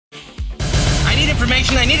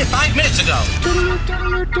information I needed 5 minutes ago.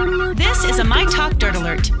 This is a My Talk Dirt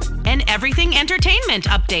Alert, an everything entertainment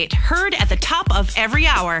update heard at the top of every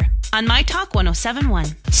hour on My Talk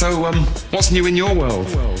 107.1. So, what's new in your world?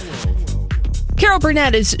 Carol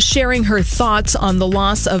Burnett is sharing her thoughts on the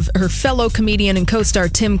loss of her fellow comedian and co-star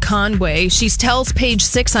Tim Conway. She tells Page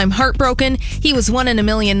Six, "I'm heartbroken. He was one in a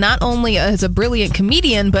million, not only as a brilliant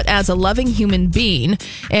comedian, but as a loving human being.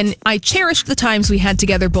 And I cherished the times we had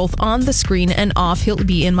together, both on the screen and off. He'll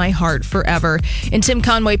be in my heart forever." And Tim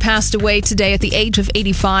Conway passed away today at the age of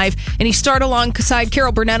 85. And he starred alongside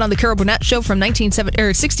Carol Burnett on The Carol Burnett Show from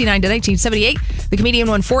 1969 to 1978. The comedian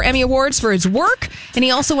won 4 Emmy Awards for his work, and he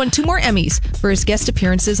also won 2 more Emmys for his guest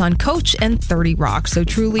appearances on Coach and 30 Rock. So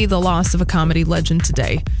truly the loss of a comedy legend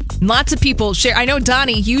today. Lots of people share. I know,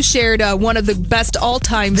 Donnie, you shared one of the best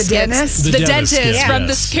all-time skits. Dentist? The dentist from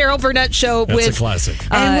this Carol Burnett Show. That's a classic.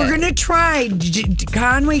 And we're going to try.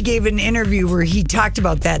 Conway gave an interview where he talked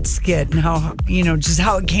about that skit and how, just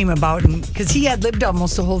how it came about. And because he had lived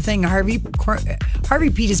almost the whole thing. Harvey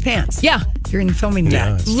peed his pants. Yeah. During filming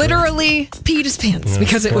that. Literally peed his pants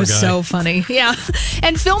because it was so funny. Yeah.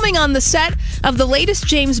 And filming on the set of the latest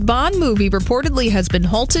James Bond movie reportedly has been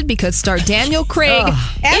halted because star Daniel Craig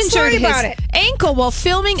injured his ankle while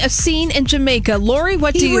filming a scene in Jamaica. Lori,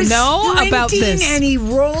 what do you know about this? And he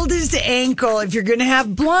rolled his ankle. If you're going to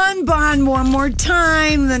have Blonde Bond one more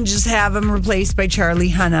time, then just have him replaced by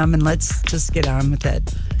Charlie Hunnam, and let's just get on with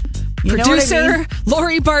it. Producer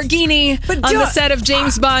Lori Barghini on the set of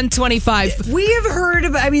James Bond 25. We have heard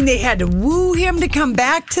about, they had to woo him to come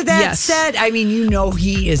back to that set.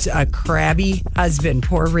 He is a crabby husband.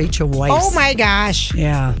 Poor Rachel Weisz. Oh my gosh.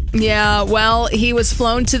 Yeah. Yeah, well, he was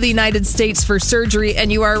flown to the United States for surgery,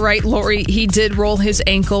 and you are right, Lori, he did roll his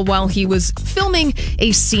ankle while he was filming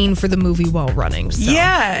a scene for the movie while running. So.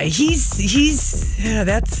 Yeah,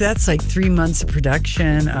 that's like 3 months of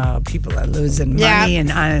production. People are losing money,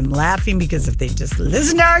 and I'm laughing because if they just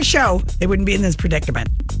listened to our show, they wouldn't be in this predicament.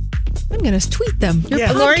 I'm going to tweet them your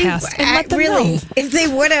podcast and let them know. If they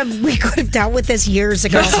would have, we could have dealt with this years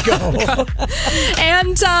ago. Let's go.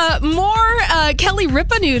 And more Kelly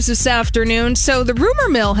Ripa news this afternoon. So the rumor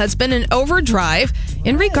mill has been in overdrive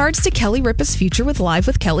in regards to Kelly Ripa's future with Live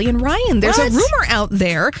with Kelly and Ryan. There's a rumor out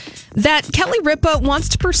there that Kelly Ripa wants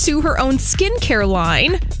to pursue her own skincare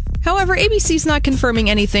line. However, ABC's not confirming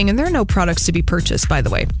anything, and there are no products to be purchased, by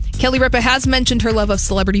the way. Kelly Ripa has mentioned her love of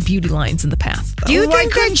celebrity beauty lines in the past. Do you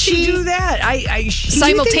think couldn't she do that?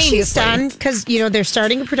 Simultaneously. Because, they're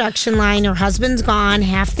starting a production line. Her husband's gone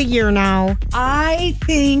half the year now. I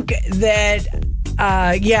think that...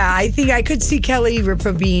 I think I could see Kelly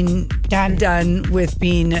Ripa being done with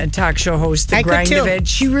being a talk show host. The grind of it.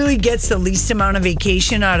 She really gets the least amount of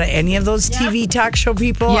vacation out of any of those TV talk show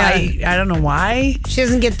people. Yeah. I don't know why. She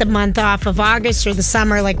doesn't get the month off of August or the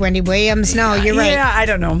summer like Wendy Williams. No, you're right. Yeah, I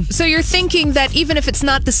don't know. So you're thinking that even if it's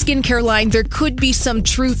not the skincare line, there could be some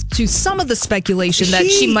truth to some of the speculation that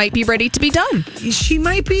she might be ready to be done. She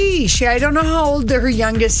might be. I don't know how old her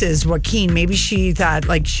youngest is, Joaquin. Maybe she thought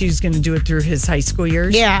like she's going to do it through his high school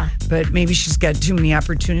years. Yeah. But maybe she's got too many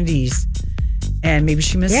opportunities. And maybe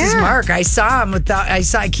she misses Mark. I saw him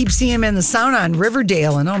I keep seeing him in the sauna in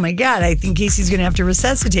Riverdale, and oh my God, I think Casey's going to have to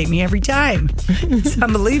resuscitate me every time. It's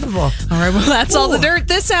unbelievable. All right, well, that's all the dirt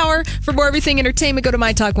this hour. For more everything entertainment, go to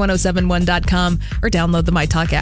mytalk1071.com or download the MyTalk app.